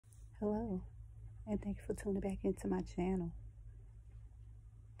Hello, and thank you for tuning back into my channel.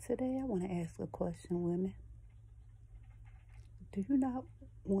 Today I want to ask a question, women. Do you not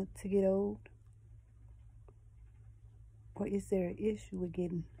want to get old? Or is there an issue with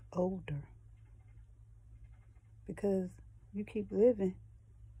getting older? Because you keep living,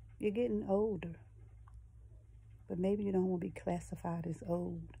 you're getting older. But maybe you don't want to be classified as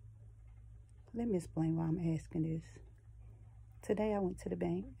old. Let me explain why I'm asking this. Today I went to the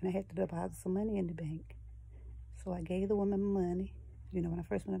bank and I had to deposit some money in the bank. So I gave the woman my money. You know, when I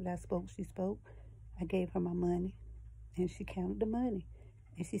first went up there, she spoke. I gave her my money and she counted the money.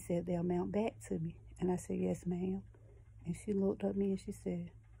 And she said the amount back to me. And I said, yes, ma'am. And she looked at me and she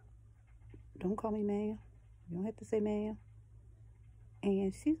said, don't call me ma'am. You don't have to say ma'am.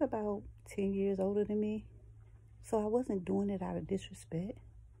 And she's about 10 years older than me. So I wasn't doing it out of disrespect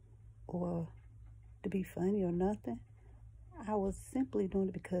or to be funny or nothing. I was simply doing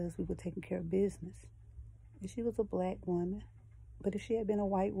it because we were taking care of business. And she was a black woman. But if she had been a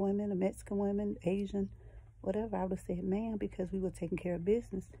white woman, a Mexican woman, Asian, whatever, I would have said ma'am because we were taking care of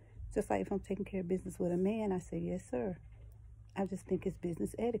business. Just like if I'm taking care of business with a man, I say yes, sir. I just think it's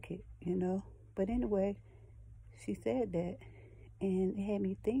business etiquette, you know. But anyway, she said that, and it had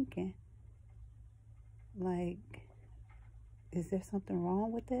me thinking, like, is there something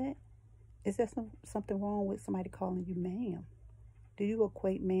wrong with that? Is there something wrong with somebody calling you ma'am? Do you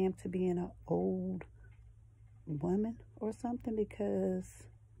equate ma'am to being an old woman or something? Because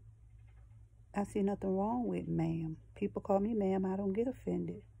I see nothing wrong with ma'am. People call me ma'am. I don't get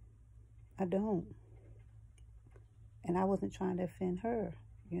offended. I don't. And I wasn't trying to offend her,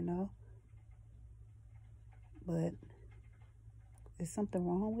 you know. But is something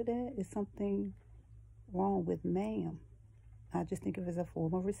wrong with that? Is something wrong with ma'am? I just think of it as a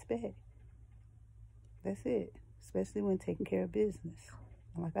form of respect. That's it. Especially when taking care of business.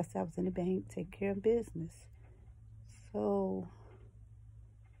 And like I said, I was in the bank taking care of business. So,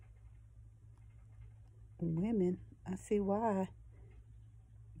 women, I see why,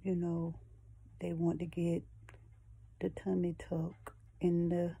 you know, they want to get the tummy tuck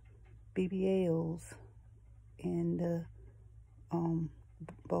and the BBLs and the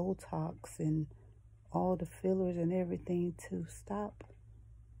Botox and all the fillers and everything to stop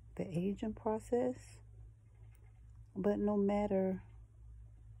the aging process. But no matter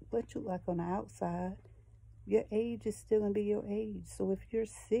what you like on the outside, your age is still going to be your age. So if you're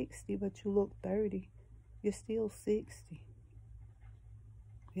 60 but you look 30, you're still 60.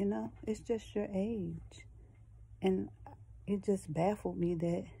 You know, it's just your age. And it just baffled me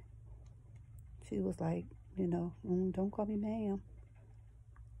that she was like, you know, don't call me ma'am.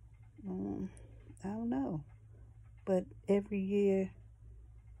 I don't know. But every year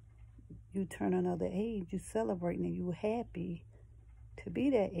you turn another age, you celebrating and you happy to be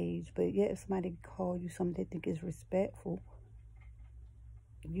that age. But yet if somebody call you something they think is respectful,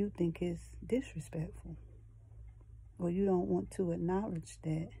 you think is disrespectful. Or you don't want to acknowledge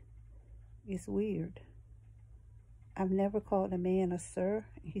that. It's weird. I've never called a man a sir.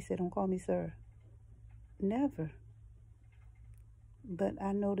 He said, don't call me sir. Never. But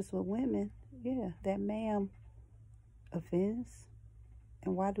I notice with women, yeah, that ma'am offends.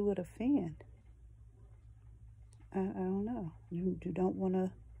 And why do it offend? I don't know. You don't want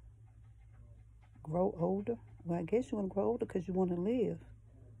to grow older? Well, I guess you want to grow older because you want to live.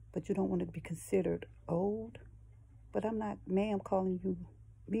 But you don't want to be considered old. But I'm not, ma'am, calling you,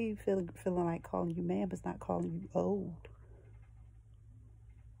 me feeling like calling you ma'am is not calling you old.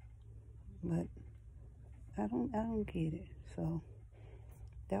 But I don't get it. So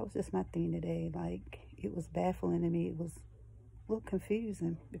that was just my thing today. Like, it was baffling to me. It was a little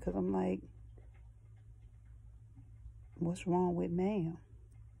confusing because I'm like, what's wrong with ma'am?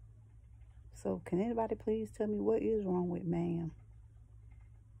 So can anybody please tell me what is wrong with ma'am?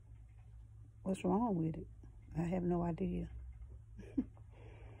 What's wrong with it? I have no idea.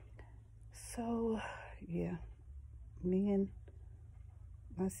 So, yeah.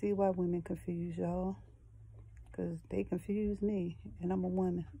 I see why women confuse y'all. Because they confuse me. And I'm a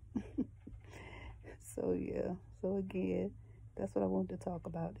woman. So, yeah. So, again, that's what I wanted to talk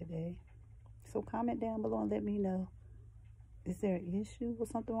about today. So, comment down below and let me know. Is there an issue or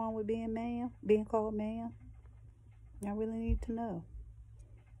something wrong with being ma'am? Being called ma'am? I really need to know.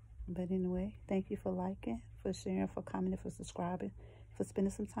 But anyway, thank you for liking, for sharing, for commenting, for subscribing, for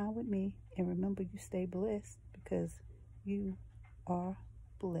spending some time with me. And remember, you stay blessed because you are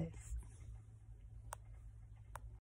blessed.